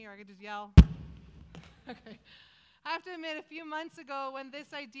I could just yell. Okay. I have to admit, a few months ago when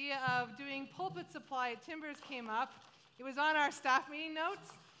this idea of doing pulpit supply at Timbers came up, it was on our staff meeting notes.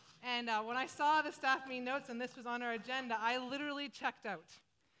 And when I saw the staff meeting notes and this was on our agenda, I literally checked out.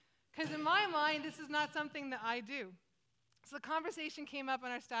 Because in my mind, this is not something that I do. So the conversation came up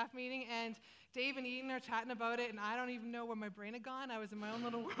in our staff meeting, and Dave and Eden are chatting about it, and I don't even know where my brain had gone. I was in my own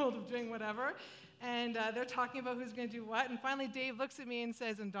little world of doing whatever. And they're talking about who's going to do what. And finally, Dave looks at me and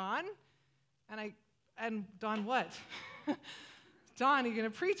says, and Dawn? And Dawn what? Dawn, you're going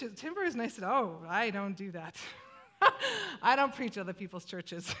to preach at Timbers? And I said, oh, I don't do that. I don't preach other people's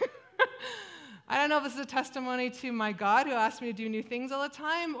churches. I don't know if this is a testimony to my God, who asks me to do new things all the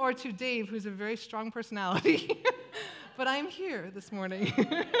time, or to Dave, who's a very strong personality. But I'm here this morning.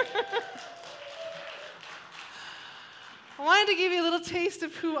 I wanted to give you a little taste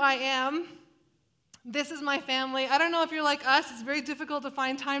of who I am. This is my family. I don't know if you're like us. It's very difficult to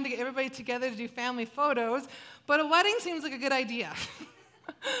find time to get everybody together to do family photos, but a wedding seems like a good idea.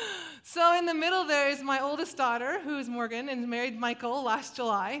 So in the middle there is my oldest daughter, who is Morgan, and married Michael last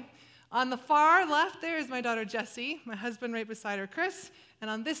July. On the far left there is my daughter Jessie, my husband right beside her, Chris, and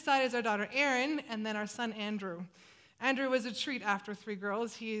on this side is our daughter Erin, and then our son Andrew. Andrew was a treat after 3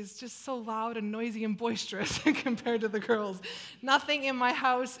 girls. He is just so loud and noisy and boisterous compared to the girls. Nothing in my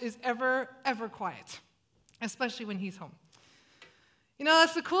house is ever quiet, especially when he's home. You know,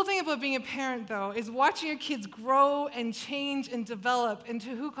 that's the cool thing about being a parent, though, is watching your kids grow and change and develop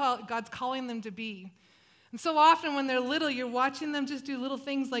into who God's calling them to be. And so often when they're little, you're watching them just do little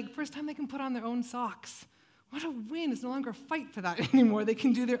things like first time they can put on their own socks. What a win. It's no longer a fight for that anymore. They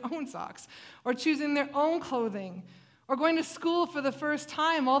can do their own socks. Or choosing their own clothing. Or going to school for the first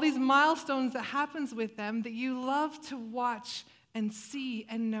time, all these milestones that happens with them that you love to watch and see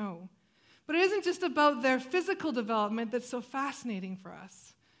and know. But it isn't just about their physical development that's so fascinating for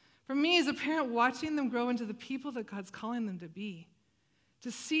us. For me as a parent, watching them grow into the people that God's calling them to be,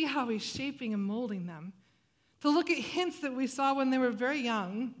 to see how He's shaping and molding them, to look at hints that we saw when they were very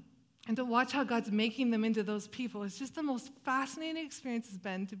young, and to watch how God's making them into those people, it's just the most fascinating experience it's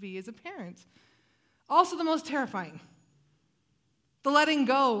been to be as a parent. Also the most terrifying. The letting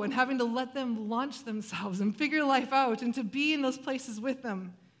go and having to let them launch themselves and figure life out and to be in those places with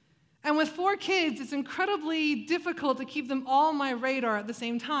them. And with 4 kids, it's incredibly difficult to keep them all on my radar at the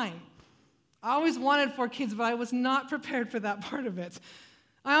same time. I always wanted 4 kids, but I was not prepared for that part of it.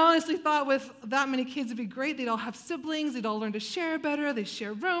 I honestly thought with that many kids it'd be great. They'd all have siblings, they'd all learn to share better, they'd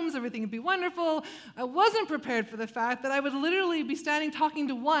share rooms, everything would be wonderful. I wasn't prepared for the fact that I would literally be standing talking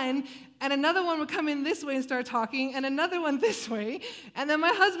to one, and another one would come in this way and start talking, and another one this way, and then my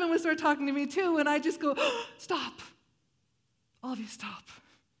husband would start talking to me too, and I'd just go, stop. All of you stop.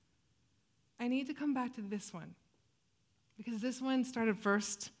 I need to come back to this one, because this one started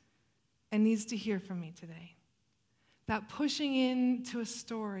first and needs to hear from me today. That pushing into a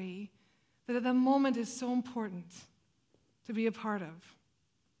story that at the moment is so important to be a part of.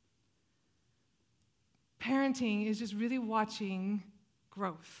 Parenting is just really watching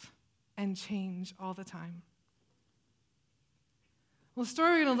growth and change all the time. Well, the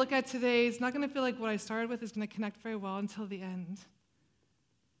story we're going to look at today is not going to feel like what I started with is going to connect very well until the end.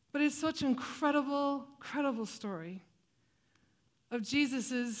 But it's such an incredible story of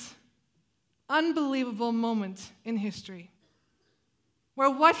Jesus' unbelievable moment in history, where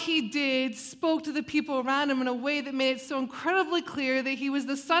what He did spoke to the people around Him in a way that made it so incredibly clear that He was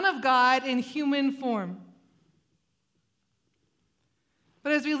the Son of God in human form.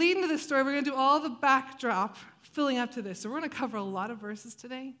 But as we lead into this story, we're going to do all the backdrop filling up to this. So we're going to cover a lot of verses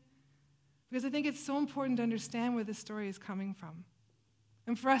today, because I think it's so important to understand where this story is coming from,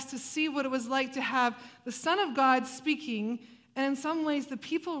 and for us to see what it was like to have the Son of God speaking, and in some ways, the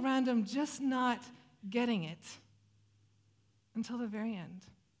people around Him just not getting it until the very end.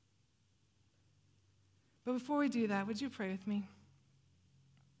 But before we do that, would you pray with me?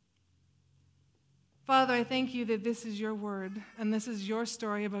 Father, I thank You that this is Your word, and this is Your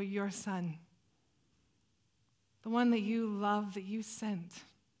story about Your Son, the one that You love, that You sent.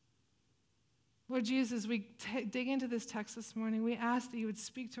 Lord Jesus, as we dig into this text this morning, we ask that You would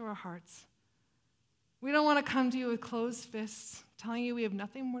speak to our hearts. We don't want to come to You with closed fists, telling You we have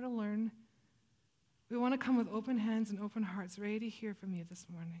nothing more to learn. We want to come with open hands and open hearts, ready to hear from You this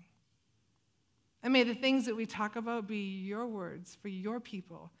morning. And may the things that we talk about be Your words for Your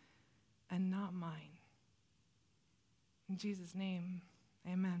people and not mine. In Jesus' name,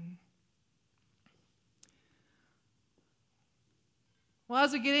 amen. Well,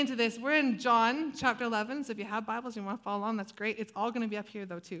 as we get into this, we're in John chapter 11, so if you have Bibles and you want to follow along, that's great. It's all going to be up here,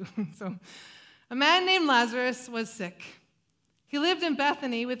 though, too. So, a man named Lazarus was sick. He lived in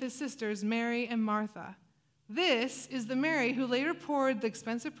Bethany with his sisters, Mary and Martha. This is the Mary who later poured the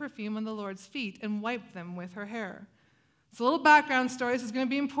expensive perfume on the Lord's feet and wiped them with her hair. It's a little background story. This is going to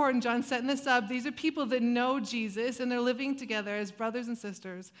be important. John's setting this up. These are people that know Jesus, and they're living together as brothers and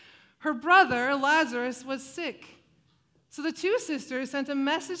sisters. Her brother, Lazarus, was sick. So the two sisters sent a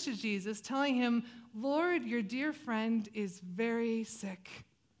message to Jesus telling him, "Lord, your dear friend is very sick."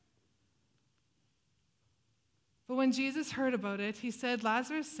 But when Jesus heard about it, he said,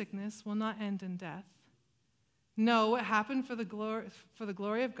 "Lazarus' sickness will not end in death. No, it happened for the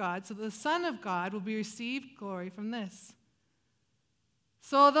glory of God, so that the Son of God will be received glory from this."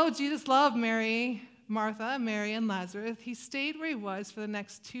 So although Jesus loved Martha, Mary, and Lazarus, he stayed where he was for the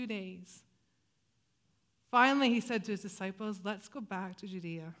next 2 days. Finally, he said to his disciples, "Let's go back to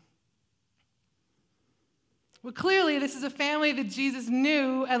Judea." Well, clearly, this is a family that Jesus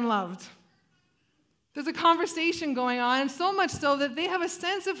knew and loved. There's a conversation going on, so much so that they have a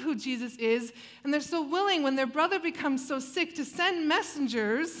sense of who Jesus is, and they're so willing, when their brother becomes so sick, to send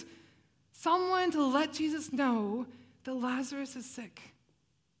messengers, someone to let Jesus know that Lazarus is sick.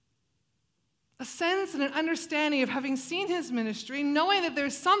 A sense and an understanding of having seen his ministry, knowing that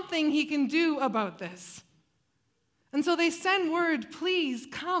there's something he can do about this. And so they send word, "Please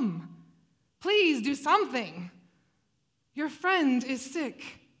come. Please do something. Your friend is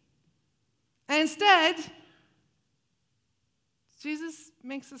sick." And instead, Jesus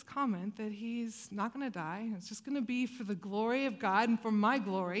makes this comment that he's not going to die. It's just going to be for the glory of God and for my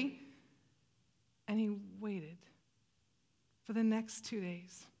glory. And he waited for the next 2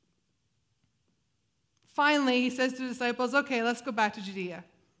 days. Finally, he says to the disciples, "Okay, let's go back to Judea."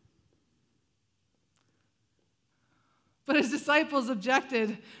 But his disciples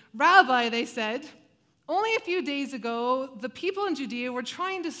objected. "Rabbi," they said, "only a few days ago, the people in Judea were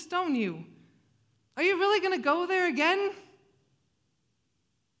trying to stone you. Are you really going to go there again?"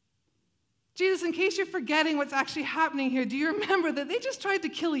 Jesus, in case you're forgetting what's actually happening here, do you remember that they just tried to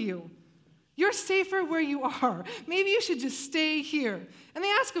kill you? You're safer where you are. Maybe you should just stay here. And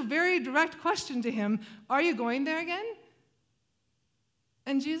they ask a very direct question to him, "Are you going there again?"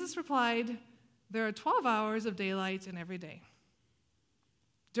 And Jesus replied, "There are 12 hours of daylight in every day.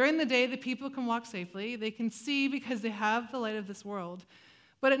 During the day, the people can walk safely. They can see because they have the light of this world.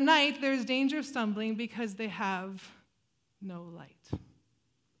 But at night, there is danger of stumbling because they have no light."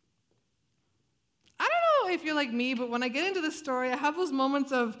 I don't know if you're like me, but when I get into this story, I have those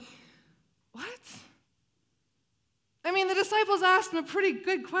moments of, what? I mean, the disciples asked him a pretty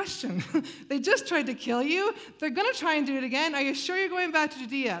good question. They just tried to kill you. They're going to try and do it again. Are you sure you're going back to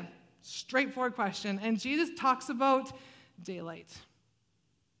Judea? Straightforward question. And Jesus talks about daylight.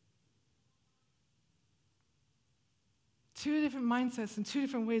 Two different mindsets and two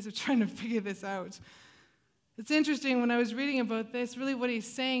different ways of trying to figure this out. It's interesting, when I was reading about this, really what he's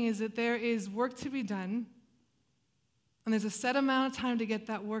saying is that there is work to be done, and there's a set amount of time to get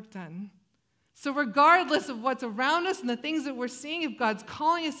that work done. So regardless of what's around us and the things that we're seeing, if God's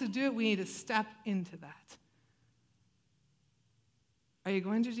calling us to do it, we need to step into that. Are you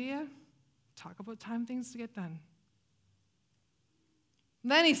going to Judea? Talk about time things to get done.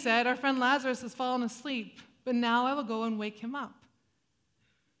 Then he said, "Our friend Lazarus has fallen asleep, but now I will go and wake him up."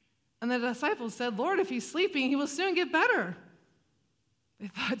 And the disciples said, "Lord, if he's sleeping, he will soon get better." They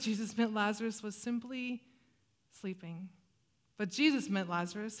thought Jesus meant Lazarus was simply sleeping. But Jesus meant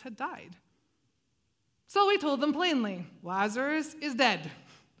Lazarus had died. So he told them plainly, "Lazarus is dead.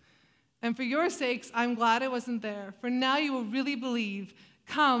 And for your sakes, I'm glad I wasn't there, for now you will really believe.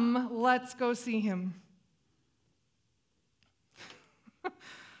 Come, let's go see him."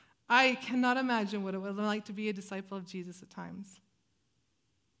 I cannot imagine what it was like to be a disciple of Jesus at times.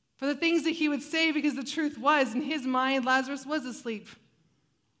 For the things that he would say, because the truth was, in his mind, Lazarus was asleep.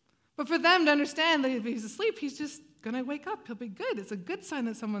 But for them to understand that if he's asleep, he's just going to wake up. He'll be good. It's a good sign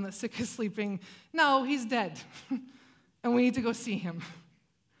that someone that's sick is sleeping. No, he's dead. And we need to go see him.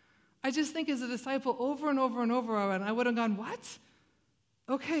 I just think as a disciple over and over and over, and I would have gone, "What?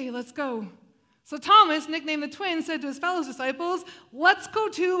 Okay, let's go." So Thomas, nicknamed the twin, said to his fellow disciples, "Let's go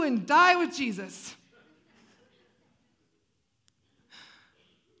too and die with Jesus."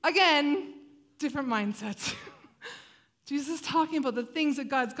 Again, different mindsets. Jesus is talking about the things that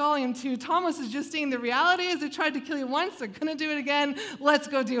God's calling him to. Thomas is just seeing the reality is they tried to kill you once, they're going to do it again. Let's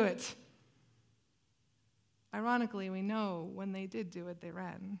go do it. Ironically, we know when they did do it, they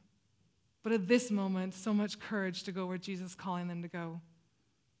ran. But at this moment, so much courage to go where Jesus is calling them to go.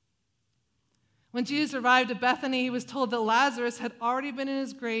 When Jesus arrived at Bethany, he was told that Lazarus had already been in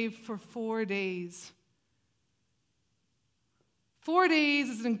his grave for 4 days. 4 days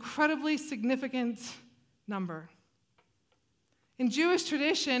is an incredibly significant number. In Jewish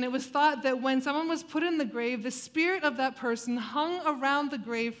tradition, it was thought that when someone was put in the grave, the spirit of that person hung around the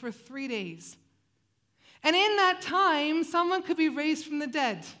grave for 3 days. And in that time, someone could be raised from the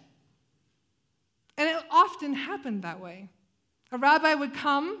dead. And it often happened that way. A rabbi would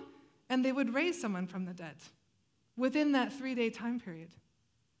come and they would raise someone from the dead within that 3-day time period.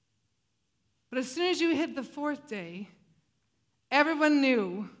 But as soon as you hit the 4th day, everyone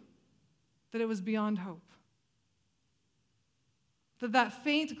knew that it was beyond hope. That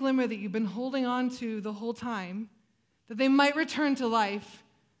faint glimmer that you've been holding on to the whole time, that they might return to life,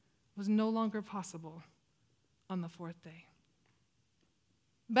 was no longer possible on the 4th day.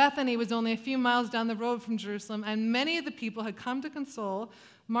 Bethany was only a few miles down the road from Jerusalem, and many of the people had come to console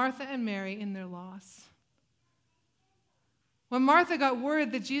Martha and Mary in their loss. When Martha got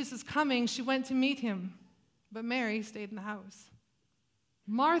word that Jesus was coming, she went to meet him, but Mary stayed in the house.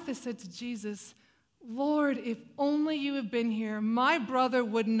 Martha said to Jesus, "Lord, if only you had been here, my brother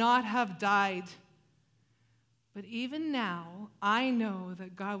would not have died. But even now, I know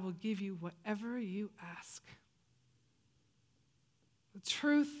that God will give you whatever you ask." The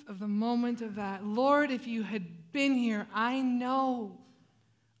truth of the moment of that, Lord, if you had been here, I know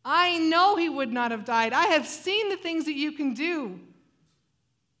he would not have died. I have seen the things that you can do.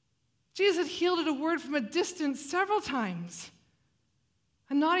 Jesus had healed at a word from a distance several times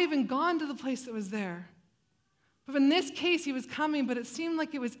and not even gone to the place that was there. But in this case, he was coming, but it seemed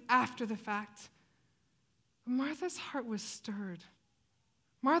like it was after the fact. But Martha's heart was stirred.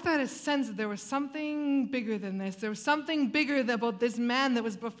 Martha had a sense that there was something bigger than this. There was something bigger about this man that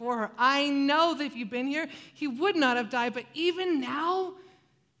was before her. I know that if you'd been here, he would not have died. But even now,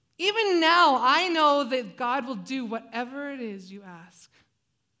 I know that God will do whatever it is you ask.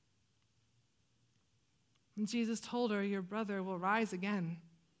 And Jesus told her, "Your brother will rise again."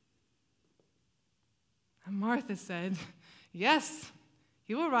 And Martha said, "Yes,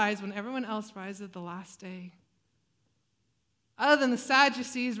 he will rise when everyone else rises at the last day." Other than the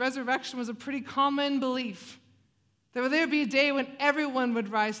Sadducees, resurrection was a pretty common belief. There would be a day when everyone would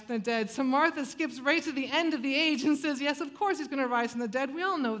rise from the dead. So Martha skips right to the end of the age and says, "Yes, of course he's going to rise from the dead. We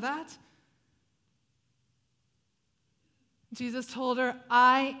all know that." Jesus told her,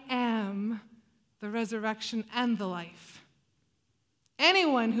 "I am the resurrection and the life.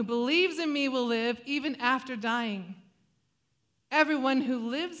 Anyone who believes in me will live even after dying. Everyone who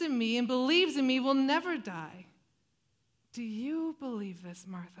lives in me and believes in me will never die." Do you believe this,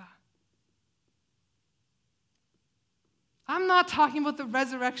 Martha? I'm not talking about the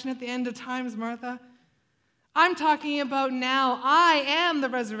resurrection at the end of times, Martha. I'm talking about now. I am the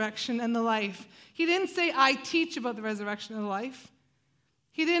resurrection and the life. He didn't say, "I teach about the resurrection and the life."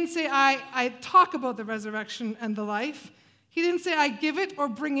 He didn't say, I talk about the resurrection and the life. He didn't say, "I give it or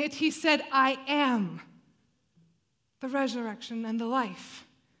bring it." He said, "I am the resurrection and the life."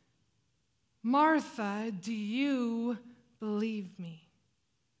 Martha, do you believe me?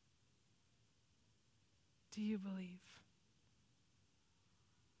 Do you believe?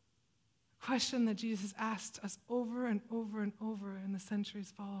 A question that Jesus asked us over and over and over in the centuries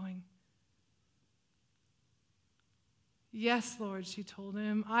following. "Yes, Lord," she told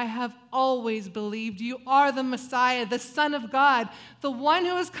him, "I have always believed you are the Messiah, the Son of God, the one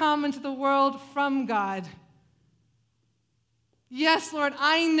who has come into the world from God. Yes, Lord,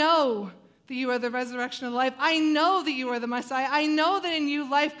 I know that you are the resurrection of life. I know that you are the Messiah. I know that in you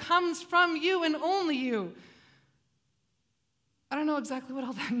life comes from you and only you." I don't know exactly what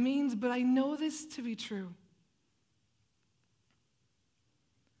all that means, but I know this to be true.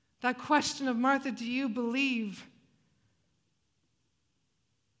 That question of Martha, "Do you believe?"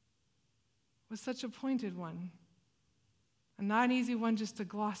 was such a pointed one, and not an easy one just to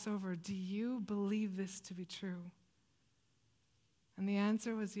gloss over. Do you believe this to be true? And the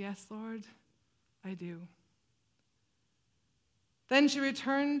answer was, "Yes, Lord, I do." Then she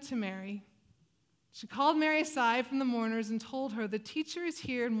returned to Mary. She called Mary aside from the mourners and told her, "The teacher is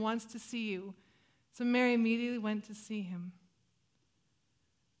here and wants to see you." So Mary immediately went to see him.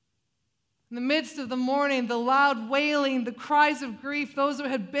 In the midst of the mourning, the loud wailing, the cries of grief, those who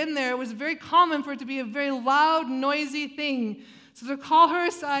had been there, it was very common for it to be a very loud, noisy thing. So to call her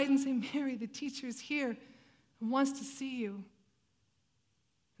aside and say, "Mary, the teacher is here and wants to see you."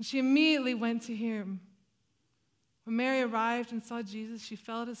 And she immediately went to him. When Mary arrived and saw Jesus, she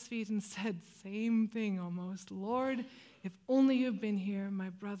fell at his feet and said, same thing almost, "Lord, if only you had been here, my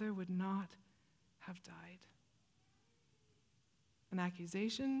brother would not have died." An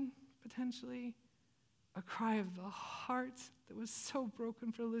accusation, potentially, a cry of the heart that was so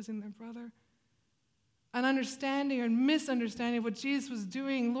broken for losing their brother, an understanding or misunderstanding of what Jesus was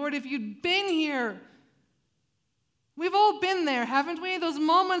doing. "Lord, if you'd been here, We've all been there, haven't we? Those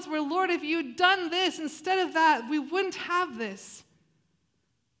moments where, Lord, if you'd done this instead of that, we wouldn't have this.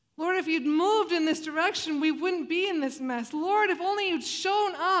 Lord, if you'd moved in this direction, we wouldn't be in this mess. Lord, if only you'd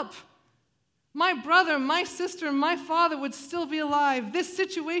shown up, my brother, my sister, my father would still be alive. This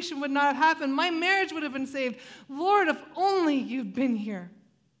situation would not have happened. My marriage would have been saved. Lord, if only you'd been here.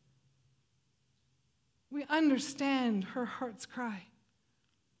 We understand her heart's cry.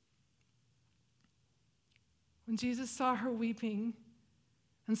 When Jesus saw her weeping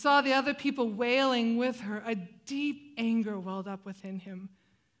and saw the other people wailing with her, a deep anger welled up within him,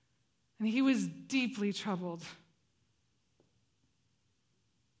 and he was deeply troubled.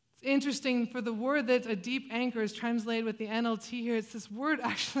 It's interesting, for the word that a deep anger is translated with the NLT here, it's this word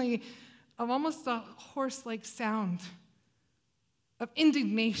actually of almost a horse-like sound, of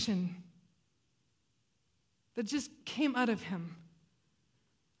indignation that just came out of him.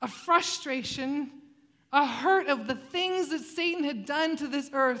 A frustration, a hurt of the things that Satan had done to this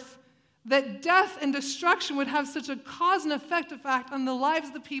earth, that death and destruction would have such a cause and effect on the lives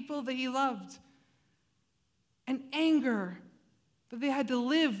of the people that he loved. An anger that they had to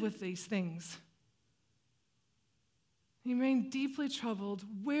live with these things. He remained deeply troubled.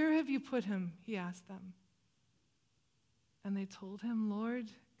 Where have you put him? He asked them. And they told him, Lord,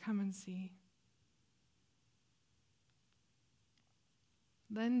 come and see.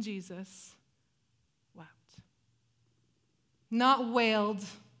 Then Jesus wept. Not wailed,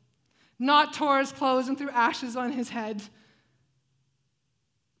 not tore his clothes and threw ashes on his head,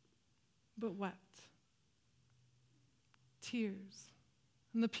 but wept. Tears.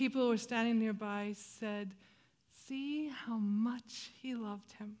 And the people who were standing nearby said, see how much he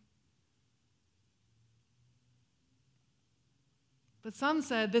loved him. But some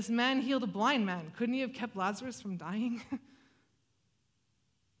said, this man healed a blind man. Couldn't he have kept Lazarus from dying?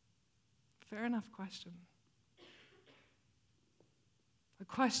 Fair enough question. A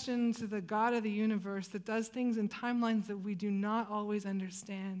question to the God of the universe that does things in timelines that we do not always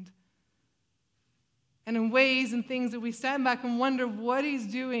understand. And in ways and things that we stand back and wonder what he's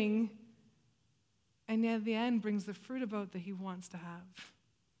doing, and yet at the end brings the fruit about that he wants to have.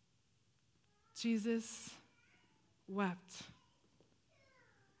 Jesus wept.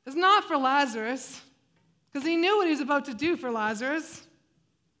 It's not for Lazarus, because he knew what he was about to do for Lazarus.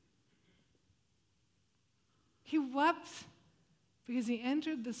 He wept because he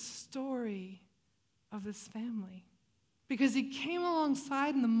entered the story of this family. Because he came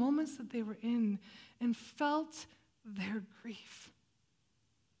alongside in the moments that they were in and felt their grief.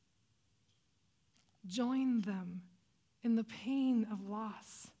 Joined them in the pain of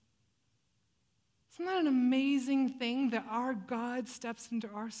loss. Isn't that an amazing thing that our God steps into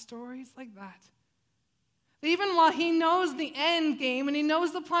our stories like that? Even while he knows the end game and he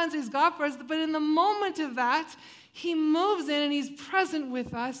knows the plans he's got for us, but in the moment of that, he moves in and he's present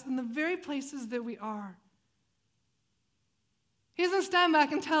with us in the very places that we are. He doesn't stand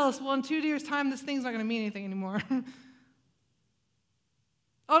back and tell us, well, in 2 years' time, this thing's not going to mean anything anymore.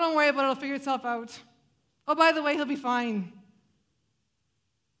 Oh, don't worry about it. It'll figure itself out. Oh, by the way, he'll be fine.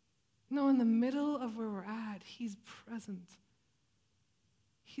 No, in the middle of where we're at, he's present.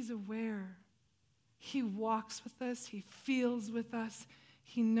 He's aware. He walks with us. He feels with us.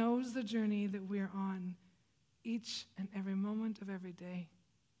 He knows the journey that we're on each and every moment of every day.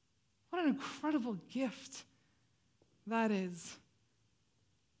 What an incredible gift that is.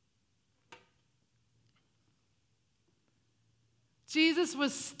 Jesus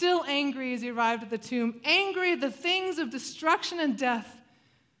was still angry as he arrived at the tomb, angry at the things of destruction and death.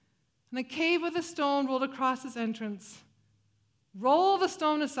 And a cave with a stone rolled across its entrance. Roll the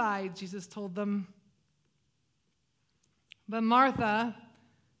stone aside, Jesus told them. But Martha,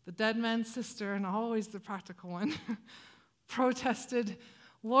 the dead man's sister, and always the practical one, protested,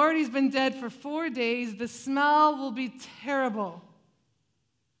 Lord, he's been dead for 4 days. The smell will be terrible.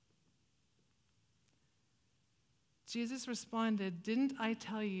 Jesus responded, didn't I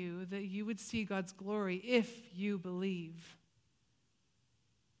tell you that you would see God's glory if you believe?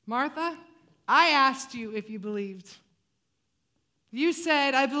 Martha, I asked you if you believed. You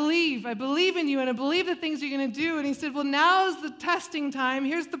said, I believe in you, and I believe the things you're going to do. And he said, well, now's the testing time.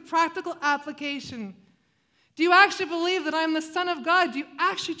 Here's the practical application. Do you actually believe that I'm the Son of God? Do you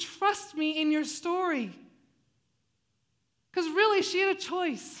actually trust me in your story? Because really, she had a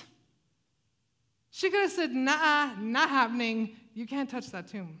choice. She could have said, nah, not happening. You can't touch that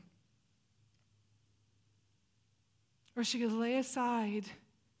tomb. Or she could lay aside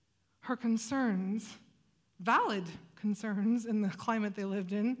her concerns, valid concerns in the climate they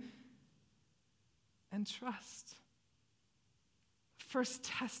lived in, and trust. first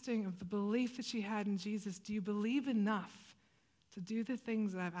testing of the belief that she had in Jesus. Do you believe enough to do the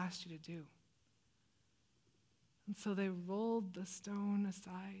things that I've asked you to do? And so they rolled the stone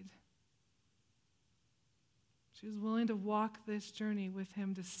aside. She was willing to walk this journey with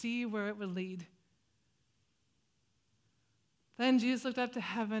him to see where it would lead. Then Jesus looked up to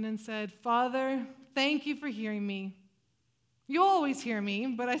heaven and said, Father, thank you for hearing me. You always hear me,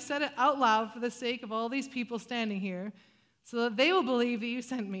 but I said it out loud for the sake of all these people standing here, so that they will believe that you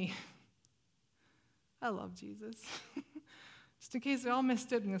sent me. I love Jesus. Just in case they all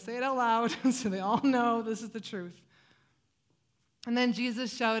missed it, I'm going to say it out loud so they all know this is the truth. And then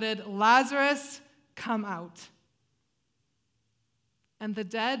Jesus shouted, Lazarus, come out. And the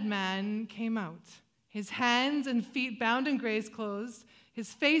dead man came out, his hands and feet bound in gray's clothes,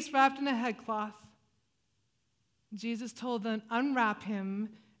 his face wrapped in a headcloth. Jesus told them, unwrap him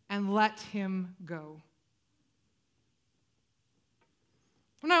and let him go.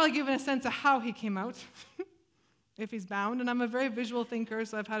 We're not really given a sense of how he came out, if he's bound. And I'm a very visual thinker,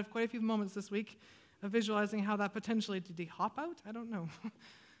 so I've had quite a few moments this week of visualizing how that potentially, did he hop out? I don't know.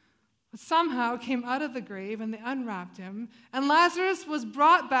 But somehow came out of the grave, and they unwrapped him, and Lazarus was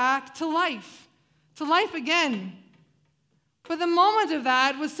brought back to life again. But the moment of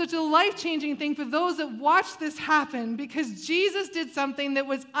that was such a life-changing thing for those that watched this happen, because Jesus did something that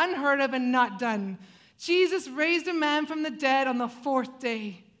was unheard of and not done. Jesus raised a man from the dead on the fourth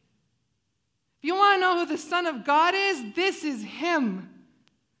day. If you want to know who the Son of God is, this is him.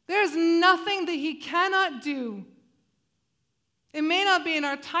 There's nothing that he cannot do. It may not be in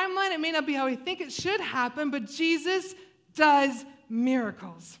our timeline, it may not be how we think it should happen, but Jesus does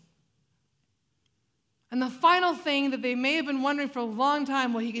miracles. And the final thing that they may have been wondering for a long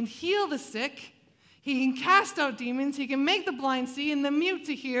time, well, he can heal the sick, he can cast out demons, he can make the blind see and the mute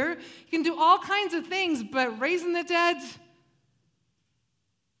to hear, he can do all kinds of things, but raising the dead,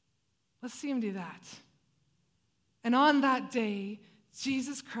 let's see him do that. And on that day,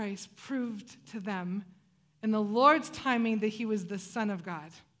 Jesus Christ proved to them in the Lord's timing that he was the Son of God.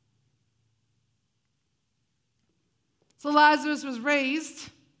 So Lazarus was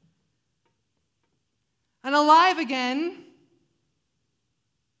raised and alive again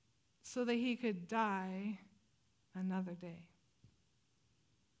so that he could die another day.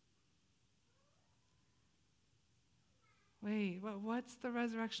 Wait, what's the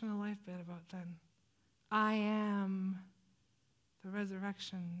resurrection of life bit about then? I am the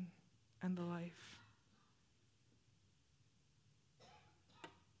resurrection and the life.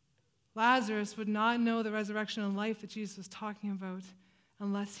 Lazarus would not know the resurrection and life that Jesus was talking about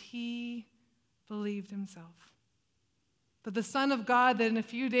unless he believed himself. That the Son of God, that in a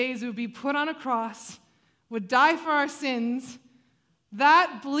few days would be put on a cross, would die for our sins,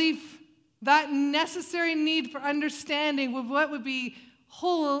 that belief, that necessary need for understanding of what would be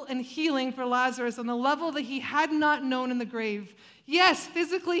whole and healing for Lazarus on the level that he had not known in the grave. Yes,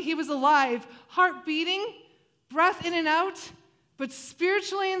 physically he was alive, heart beating, breath in and out, but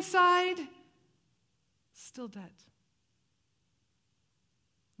spiritually inside, still dead.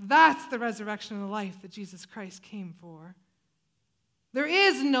 That's the resurrection and the life that Jesus Christ came for. There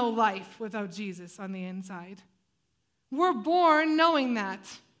is no life without Jesus on the inside. We're born knowing that.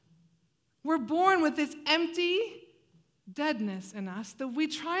 We're born with this empty deadness in us that we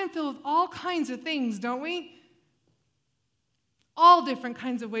try and fill with all kinds of things, don't we? All different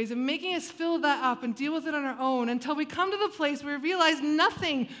kinds of ways of making us fill that up and deal with it on our own until we come to the place where we realize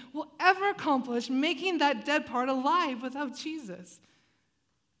nothing will ever accomplish making that dead part alive without Jesus.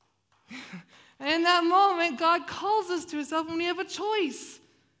 And in that moment, God calls us to himself when we have a choice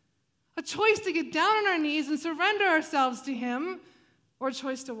to get down on our knees and surrender ourselves to him, or a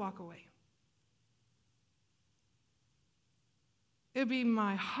choice to walk away. It would be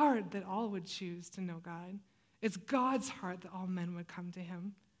my heart that all would choose to know God. It's God's heart that all men would come to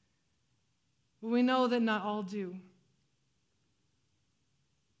him. But we know that not all do.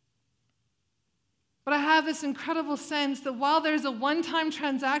 But I have this incredible sense that while there's a one-time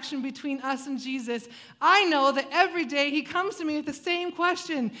transaction between us and Jesus, I know that every day he comes to me with the same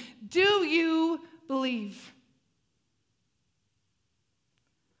question: do you believe?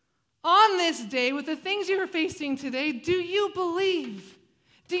 On this day, with the things you are facing today, do you believe?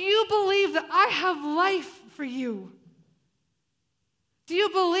 Do you believe that I have life for you? Do you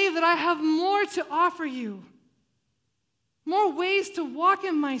believe that I have more to offer you? More ways to walk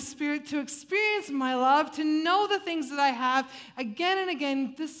in my spirit, to experience my love, to know the things that I have again and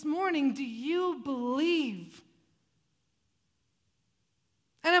again. This morning, do you believe?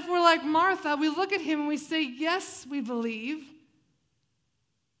 And if we're like Martha, we look at him and we say, yes, we believe.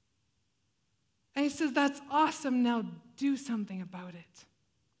 And he says, that's awesome. Now do something about it.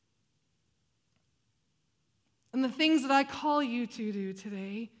 And the things that I call you to do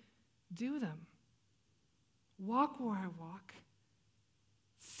today, do them. Walk where I walk.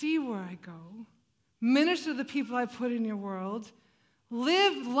 See where I go. Minister to the people I put in your world.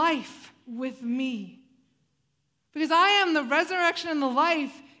 Live life with me. Because I am the resurrection, and the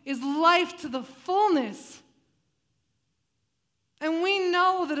life is life to the fullness. And we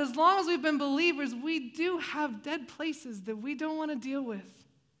know that as long as we've been believers, we do have dead places that we don't want to deal with.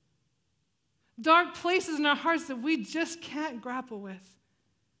 Dark places in our hearts that we just can't grapple with.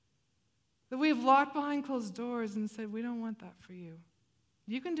 That we've locked behind closed doors and said, we don't want that for you.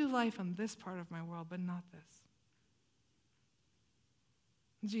 You can do life on this part of my world, but not this.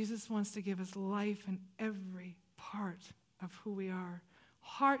 Jesus wants to give us life in every part of who we are.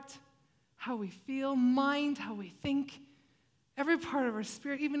 Heart, how we feel, mind, how we think, every part of our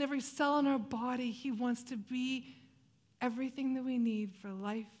spirit, even every cell in our body. He wants to be everything that we need for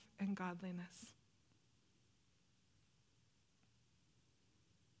life and godliness.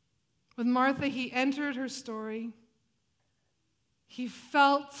 With Martha, he entered her story. He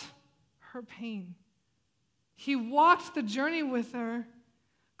felt her pain. He walked the journey with her,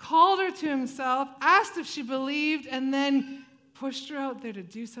 called her to himself, asked if she believed, and then pushed her out there to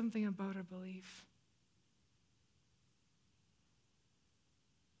do something about her belief.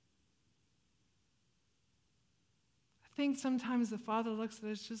 I think sometimes the Father looks at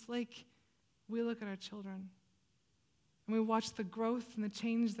us just like we look at our children. And we watch the growth and the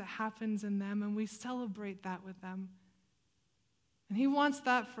change that happens in them, and we celebrate that with them. And he wants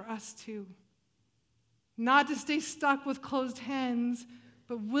that for us too. Not to stay stuck with closed hands,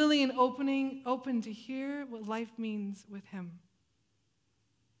 but willing and open to hear what life means with him.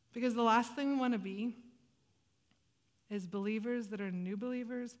 Because the last thing we want to be is believers that are new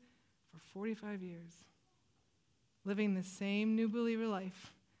believers for 45 years, living the same new believer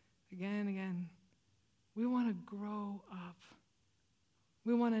life again and again. We want to grow up.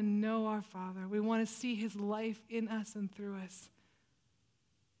 We want to know our Father. We want to see his life in us and through us.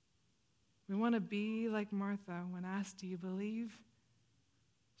 We want to be like Martha when asked, do you believe?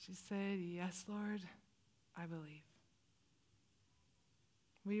 She said, yes, Lord, I believe.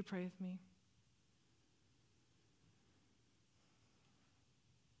 Will you pray with me?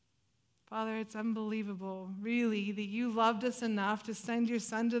 Father, it's unbelievable, really, that you loved us enough to send your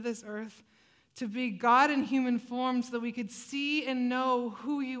Son to this earth to be God in human form so that we could see and know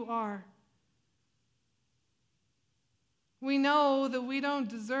who you are. We know that we don't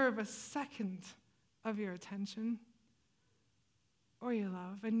deserve a second of your attention or your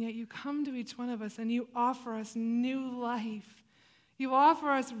love, and yet you come to each one of us and you offer us new life. You offer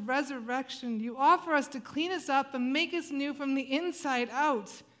us resurrection. You offer us to clean us up and make us new from the inside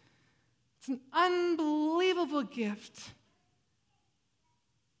out. It's an unbelievable gift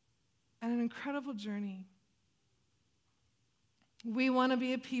and an incredible journey. We want to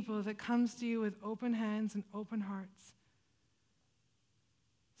be a people that comes to you with open hands and open hearts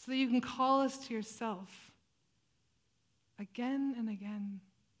so that you can call us to yourself again and again.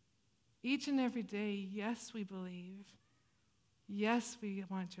 Each and every day, yes, we believe. Yes, we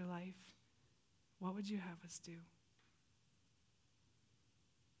want your life. What would you have us do?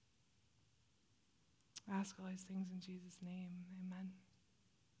 I ask all these things in Jesus' name. Amen.